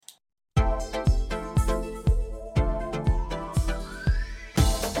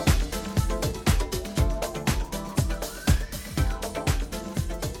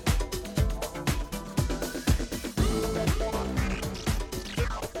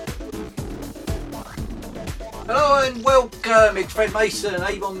Hello and welcome, it's Fred Mason,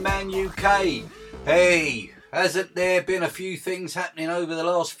 Avon Man UK. Hey, hasn't there been a few things happening over the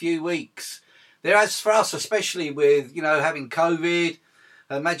last few weeks? There has for us, especially with, having COVID,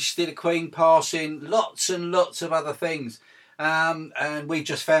 Her Majesty the Queen passing, lots and lots of other things. And we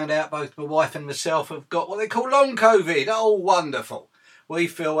just found out both my wife and myself have got what they call long COVID. Oh, wonderful. We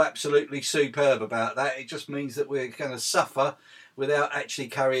feel absolutely superb about that. It just means that we're going to suffer without actually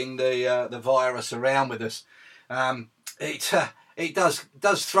carrying the virus around with us. It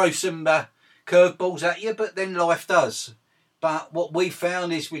does throw some curveballs at you, but then life does. But what we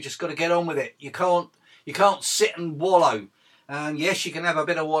found is we just got to get on with it. You can't sit and wallow. Yes, you can have a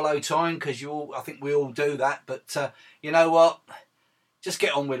bit of wallow time because I think we all do that. But you know what? Just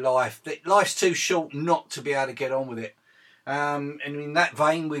get on with life. Life's too short not to be able to get on with it. And in that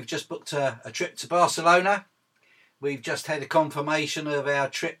vein, we've just booked a trip to Barcelona. We've just had a confirmation of our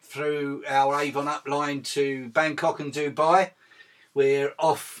trip through our Avon upline to Bangkok and Dubai. We're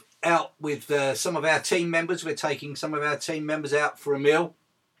out with some of our team members. We're taking some of our team members out for a meal.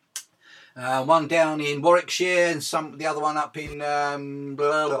 One down in Warwickshire and the other one up in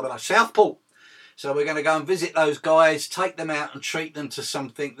Southport. So we're going to go and visit those guys, take them out and treat them to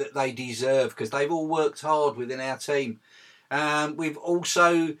something that they deserve because they've all worked hard within our team. We've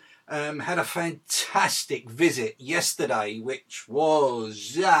also had a fantastic visit yesterday, which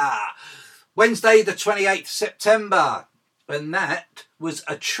was Wednesday the 28th September. And that was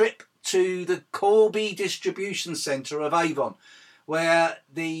a trip to the Corby Distribution Centre of Avon, where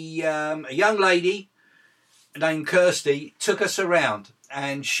a young lady named Kirsty took us around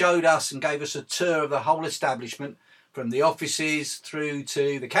and showed us and gave us a tour of the whole establishment, from the offices through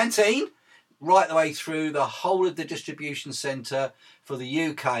to the canteen, right the way through the whole of the distribution centre for the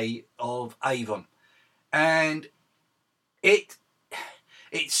UK of Avon. And it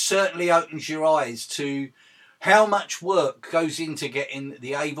certainly opens your eyes to how much work goes into getting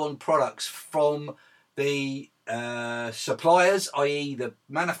the Avon products from the suppliers, i.e. the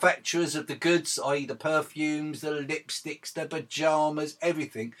manufacturers of the goods, i.e. the perfumes, the lipsticks, the pyjamas,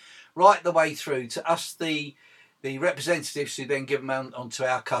 everything, right the way through to us, the representatives who then give them on to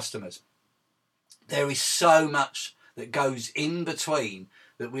our customers. There is so much that goes in between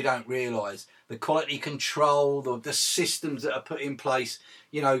that we don't realise. The quality control, the systems that are put in place,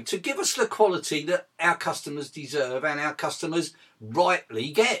 to give us the quality that our customers deserve and our customers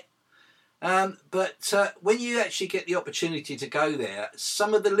rightly get. But when you actually get the opportunity to go there,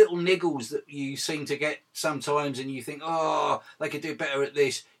 some of the little niggles that you seem to get sometimes and you think, oh, they could do better at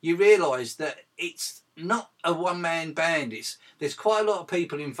this, you realise that it's not a one-man band. There's quite a lot of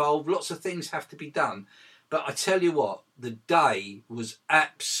people involved, lots of things have to be done. But I tell you what, the day was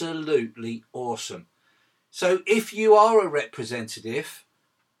absolutely awesome. So if you are a representative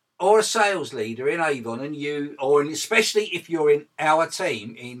or a sales leader in Avon, and especially if you're in our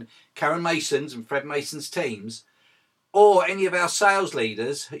team, in Karen Mason's and Fred Mason's teams, or any of our sales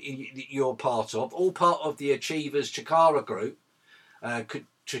leaders you're part of, all part of the Achievers Chikara group,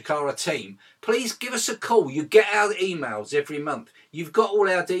 Chikara team, please give us a call. You get our emails every month. You've got all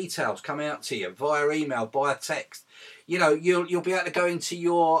our details come out to you via email, via text. You'll be able to go into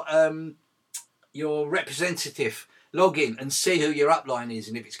your representative login and see who your upline is.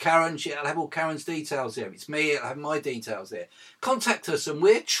 And if it's Karen, it'll have all Karen's details there. If it's me, it'll have my details there. Contact us and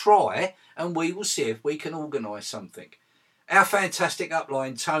we'll try and we will see if we can organise something. Our fantastic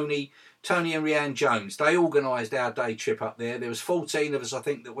upline, Tony and Rhianne Jones, they organised our day trip up there. There was 14 of us, I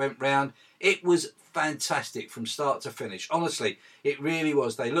think, that went round. It was fantastic from start to finish. Honestly, it really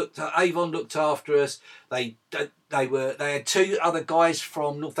was. Avon looked after us. They had two other guys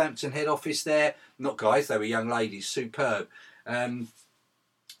from Northampton head office there. Not guys, they were young ladies, superb. And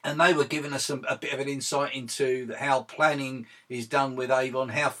they were giving us a bit of an insight into how planning is done with Avon,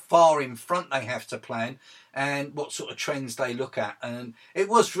 how far in front they have to plan, and what sort of trends they look at. And it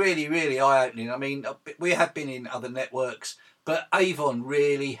was really, really eye-opening. I mean, we have been in other networks, but Avon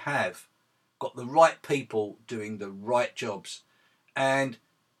really have got the right people doing the right jobs. And,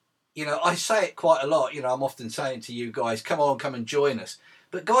 I say it quite a lot. I'm often saying to you guys, come and join us.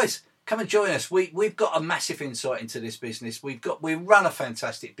 But guys, come and join us. We've got a massive insight into this business. We run a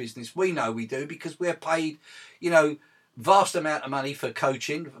fantastic business. We know we do because we're paid, vast amount of money for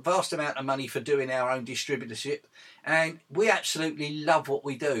coaching, vast amount of money for doing our own distributorship, and we absolutely love what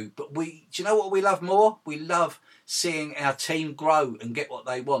we do. But do you know what we love more? We love seeing our team grow and get what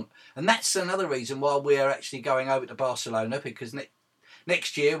they want. And that's another reason why we're actually going over to Barcelona, because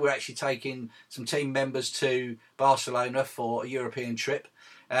next year we're actually taking some team members to Barcelona for a European trip.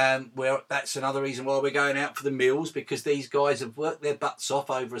 That's another reason why we're going out for the meals, because these guys have worked their butts off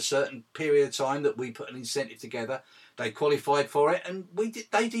over a certain period of time that we put an incentive together. They qualified for it, and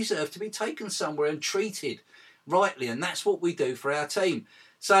they deserve to be taken somewhere and treated rightly, and that's what we do for our team.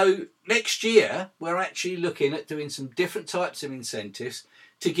 So next year we're actually looking at doing some different types of incentives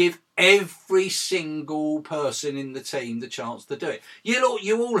to give every single person in the team the chance to do it.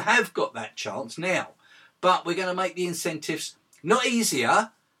 You all have got that chance now, but we're going to make the incentives not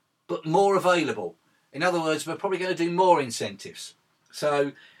easier, but more available. In other words, we're probably going to do more incentives.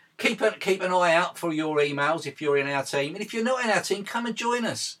 So keep an eye out for your emails if you're in our team. And if you're not in our team, come and join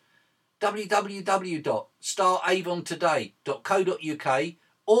us. www.startavontoday.co.uk,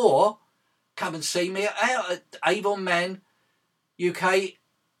 or come and see me at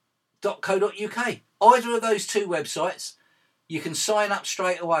avonmanuk.co.uk. Either of those two websites, you can sign up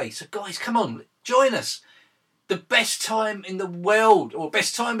straight away. So guys, come on, join us. The best time in the world, or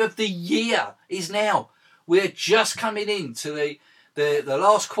best time of the year, is now. We're just coming into the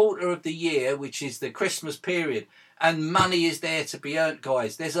last quarter of the year, which is the Christmas period, and money is there to be earned,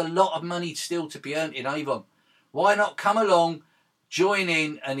 guys. There's a lot of money still to be earned in Avon. Why not come along, join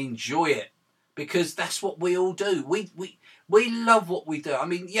in and enjoy it? Because that's what we all do. We love what we do. I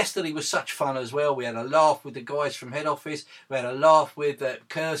mean, yesterday was such fun as well. We had a laugh with the guys from head office. We had a laugh with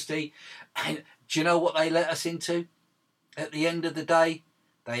Kirsty. And do you know what they let us into? At the end of the day,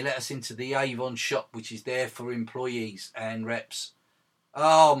 they let us into the Avon shop, which is there for employees and reps.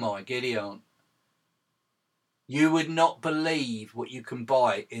 Oh my giddy aunt. You would not believe what you can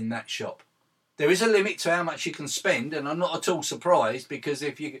buy in that shop. There is a limit to how much you can spend, and I'm not at all surprised, because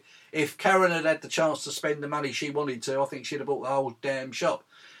if Karen had the chance to spend the money she wanted to, I think she'd have bought the whole damn shop.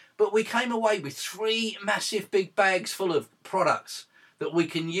 But we came away with 3 massive big bags full of products that we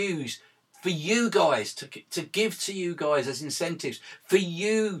can use for you guys, to give to you guys as incentives, for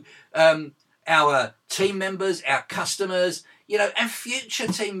you, our team members, our customers, and future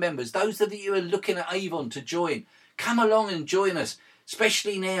team members, those of you who are looking at Avon to join. Come along and join us,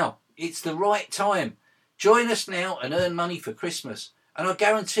 especially now. It's the right time. Join us now and earn money for Christmas. And I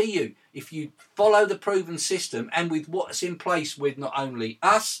guarantee you, if you follow the proven system, and with what's in place with not only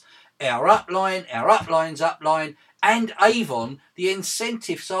us, our upline, our upline's upline, and Avon, the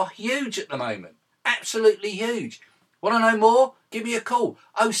incentives are huge at the moment. Absolutely huge. Want to know more? Give me a call.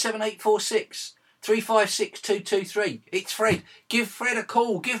 07846 356 223. It's Fred. Give Fred a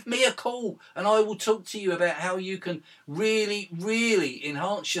call. Give me a call. And I will talk to you about how you can really, really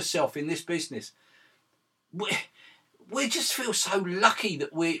enhance yourself in this business. We just feel so lucky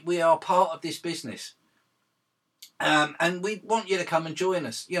that we are part of this business. And we want you to come and join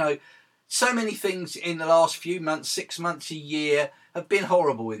us. So many things in the last few months, 6 months, a year, have been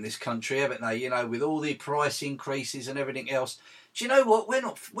horrible in this country, haven't they? With all the price increases and everything else. Do you know what? We're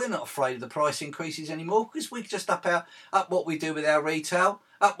not afraid of the price increases anymore, because we just up what we do with our retail,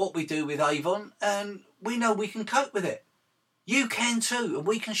 up what we do with Avon, and we know we can cope with it. You can too, and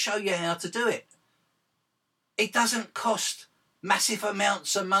we can show you how to do it. It doesn't cost massive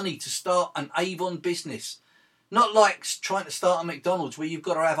amounts of money to start an Avon business. Not like trying to start a McDonald's, where you've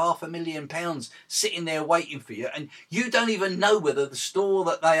got to have £500,000 sitting there waiting for you, and you don't even know whether the store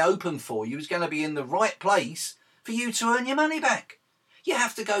that they open for you is going to be in the right place for you to earn your money back. You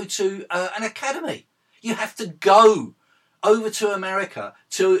have to go to an academy. You have to go over to America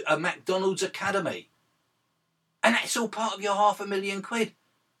to a McDonald's academy. And that's all part of your £500,000.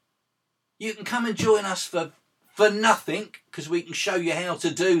 You can come and join us for nothing, because we can show you how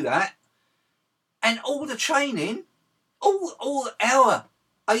to do that. And all the training, all our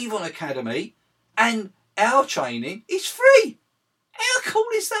Avon Academy and our training is free. How cool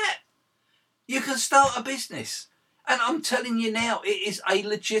is that? You can start a business. And I'm telling you now, it is a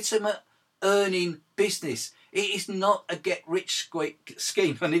legitimate earning business. It is not a get-rich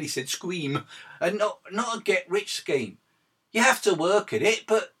scheme. I nearly said scream. And not a get-rich scheme. You have to work at it,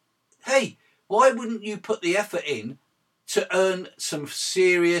 but hey, why wouldn't you put the effort in to earn some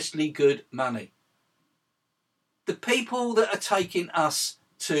seriously good money? The people that are taking us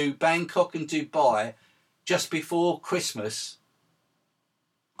to Bangkok and Dubai just before Christmas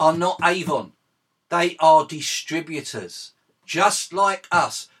are not Avon. They are distributors, just like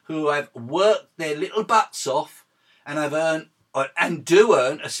us, who have worked their little butts off and have earned and do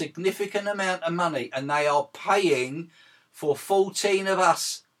earn a significant amount of money, and they are paying for 14 of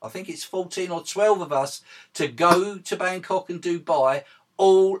us, I think it's 14 or 12 of us, to go to Bangkok and Dubai,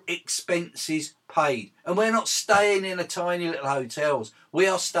 all expenses paid. And we're not staying in a tiny little hotels. We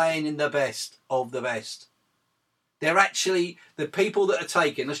are staying in the best of the best. They're actually, the people that are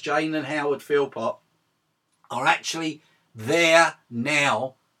taking us, Jane and Howard Philpott, are actually there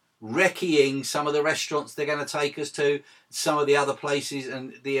now recceing some of the restaurants they're going to take us to, some of the other places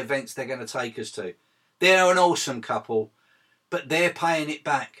and the events they're going to take us to. They're an awesome couple, but they're paying it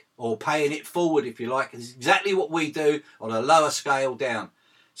back, or paying it forward if you like. It's exactly what we do on a lower scale down.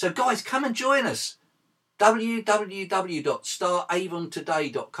 So guys, come and join us.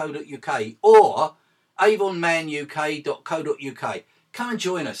 www.startavontoday.co.uk or avonmanuk.co.uk. Come and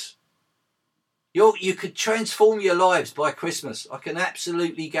join us. You could transform your lives by Christmas. I can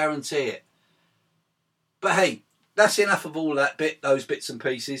absolutely guarantee it. But hey, that's enough of all those bits and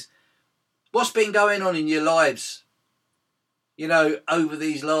pieces. What's been going on in your lives, over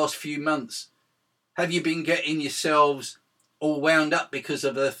these last few months? Have you been getting yourselves all wound up because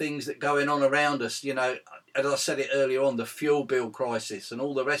of the things that are going on around us? As I said it earlier on, the fuel bill crisis and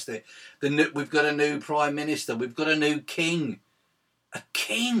all the rest of it. We've got a new Prime Minister. We've got a new king. A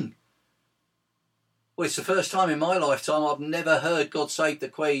king. Well, it's the first time in my lifetime I've never heard God Save the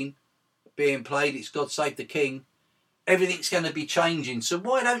Queen being played. It's God Save the King. Everything's going to be changing. So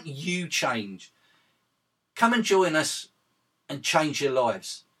why don't you change? Come and join us and change your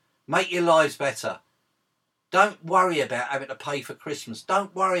lives. Make your lives better. Don't worry about having to pay for Christmas.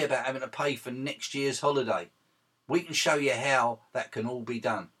 Don't worry about having to pay for next year's holiday. We can show you how that can all be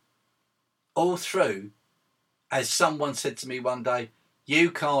done. All through, as someone said to me one day,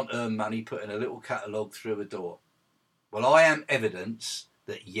 you can't earn money putting a little catalogue through a door. Well, I am evidence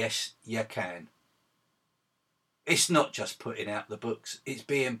that yes, you can. It's not just putting out the books. It's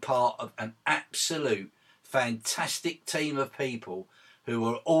being part of an absolute fantastic team of people who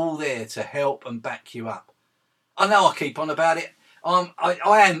are all there to help and back you up. I know I keep on about it.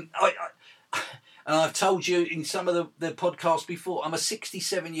 And I've told you in some of the podcasts before, I'm a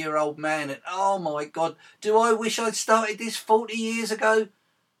 67-year-old man, and oh my God, do I wish I'd started this 40 years ago?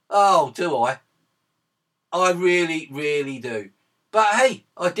 Oh, do I? I really, really do. But hey,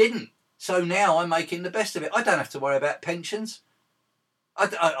 I didn't. So now I'm making the best of it. I don't have to worry about pensions.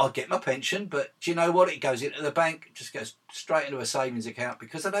 I'll get my pension, but do you know what? It goes into the bank, it just goes straight into a savings account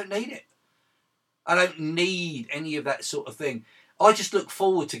because I don't need it. I don't need any of that sort of thing. I just look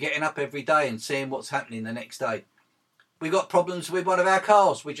forward to getting up every day and seeing what's happening the next day. We got problems with one of our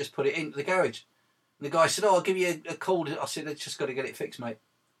cars. We just put it into the garage. And the guy said, I'll give you a call. I said, I've just got to get it fixed, mate.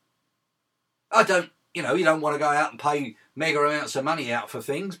 I don't, you don't want to go out and pay mega amounts of money out for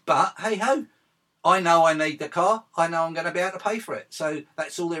things, but hey ho, I know I need the car. I know I'm going to be able to pay for it. So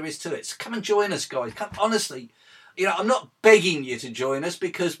that's all there is to it. So come and join us, guys. Honestly, I'm not begging you to join us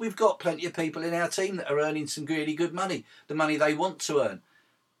because we've got plenty of people in our team that are earning some really good money, the money they want to earn.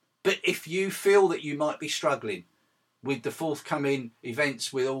 But if you feel that you might be struggling with the forthcoming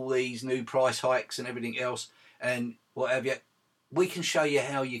events with all these new price hikes and everything else and whatever, we can show you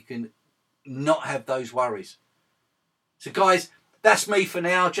how you can not have those worries. So guys, that's me for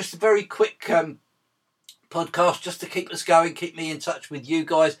now. Just a very quick podcast just to keep us going, keep me in touch with you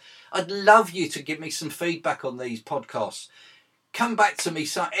guys. I'd love you to give me some feedback on these podcasts. Come back to me.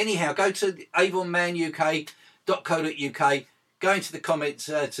 So anyhow, go to avonmanuk.co.uk, go into the comments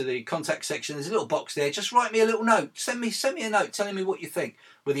to the contact section. There's a little box there. Just write me a little note. Send me a note telling me what you think.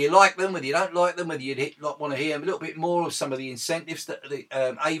 Whether you like them, whether you don't like them, whether you'd want to hear a little bit more of some of the incentives that the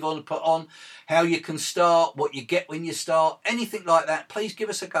Avon put on, how you can start, what you get when you start, anything like that. Please give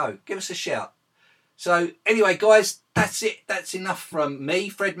us a go. Give us a shout. So anyway, guys, that's it. That's enough from me,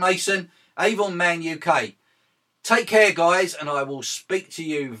 Fred Mason, Avon Man UK. Take care, guys, and I will speak to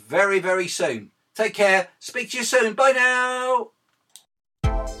you very, very soon. Take care. Speak to you soon. Bye now.